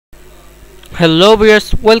Hello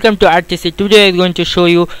viewers, welcome to RTC. Today I'm going to show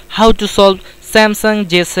you how to solve Samsung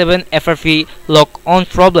J7 Frp lock on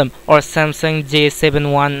problem or Samsung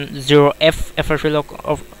J710f Frp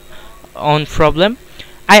lock on problem.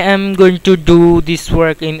 I am going to do this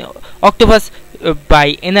work in Octopus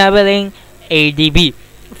by enabling ADB.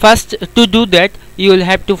 First, to do that, you will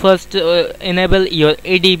have to first enable your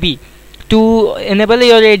ADB. To enable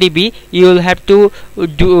your ADB, you will have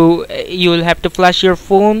to flash your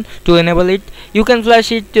phone to enable it. You can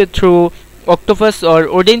flash it through Octopus or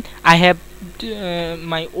Odin. I have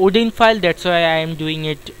my Odin file, that's why I am doing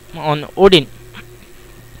it on Odin.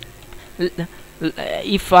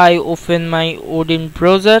 If I open my Odin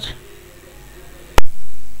browser,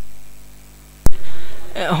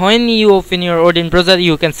 when you open your Odin browser,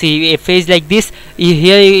 you can see a page like this.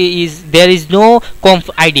 There is no conf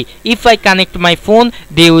ID. If I connect my phone,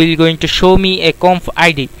 they will going to show me a conf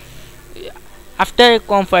ID. After a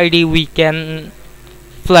conf ID, we can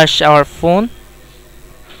flash our phone.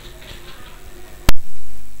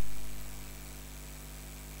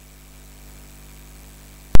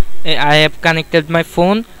 I have connected my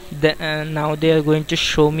phone. Now they are going to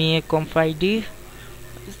show me a conf ID.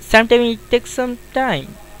 Sometimes it takes some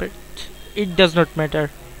time, but it does not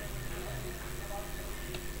matter.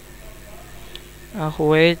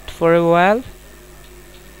 Wait for a while.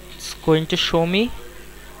 It's going to show me.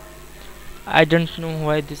 I don't know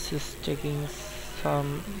why this is taking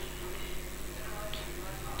some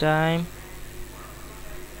time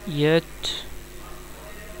yet.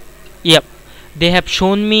 Yep, they have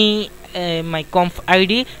shown me my conf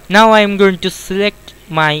ID. Now I am going to select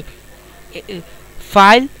my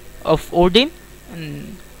file of Odin.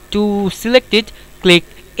 To select it, click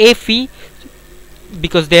FE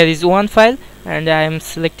because there is one file and I am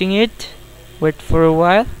selecting it. Wait for a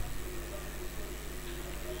while.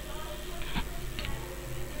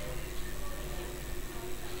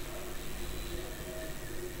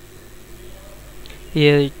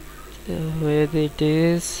 Here where it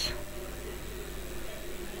is.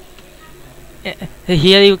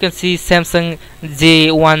 Here you can see Samsung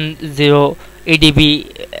J10 ADB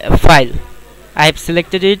file. I have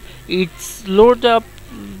selected it. It's load up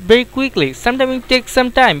very quickly. Sometimes it takes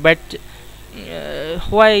some time, but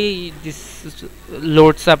why this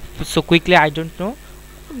loads up so quickly, I don't know.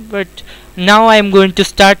 But now I am going to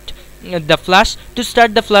start the flash. To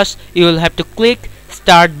start the flash, you will have to click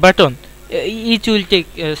start button. It will take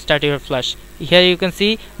start your flash. Here you can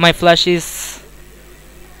see my flash is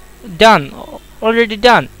done, already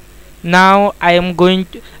done. Now I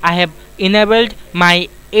have enabled my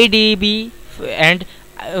ADB and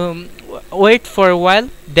wait for a while,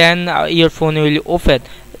 then your phone will open.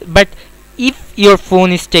 But if your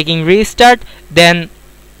phone is taking restart, then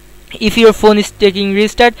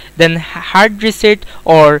hard reset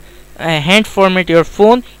or hand format your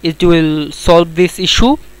phone, it will solve this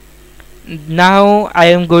issue. Now I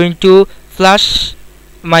am going to flash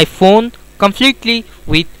my phone completely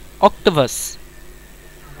with Octopus.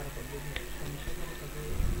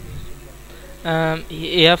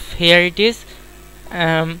 If here it is.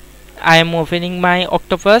 I am opening my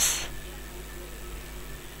Octopus.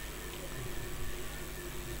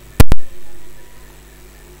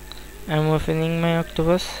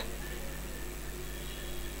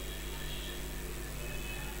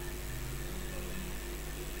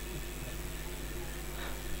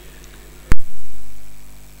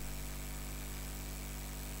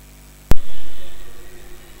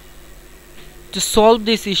 To solve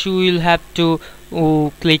this issue, you'll have to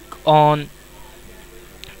click on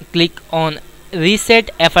reset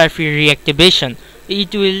Frp reactivation.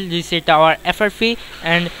 It will reset our Frp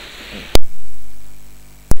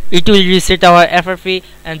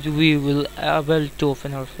and we will able to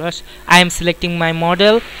open our flash. I am selecting my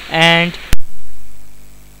model and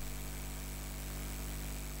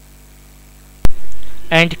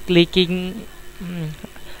clicking.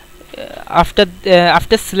 After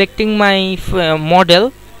selecting my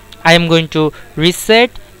model, I am going to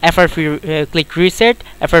reset Frp. Click reset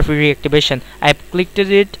Frp reactivation. I have clicked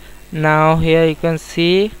it. Now here you can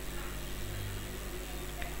see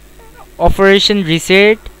operation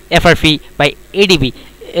reset Frp by ADB.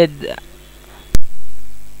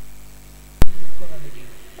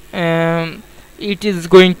 It is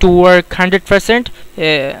going to work 100%.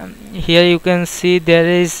 Here you can see there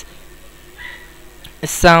is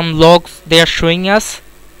some logs they are showing us.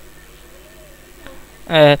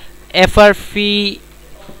 Frp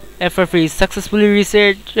is successfully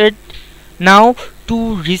resetted. Now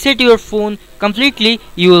to reset your phone completely,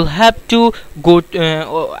 you will have to go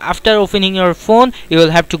after opening your phone, you will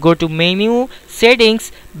have to go to menu,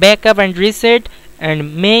 settings, backup and reset,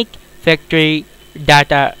 and make factory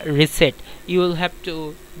data reset. You will have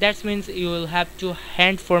to, that means you will have to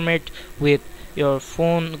hand format with your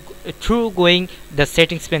phone through going the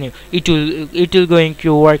settings menu. It will going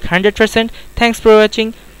to work 100%. Thanks for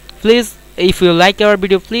watching. Please, if you like our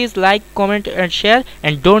video, please like, comment and share,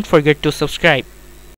 and don't forget to subscribe.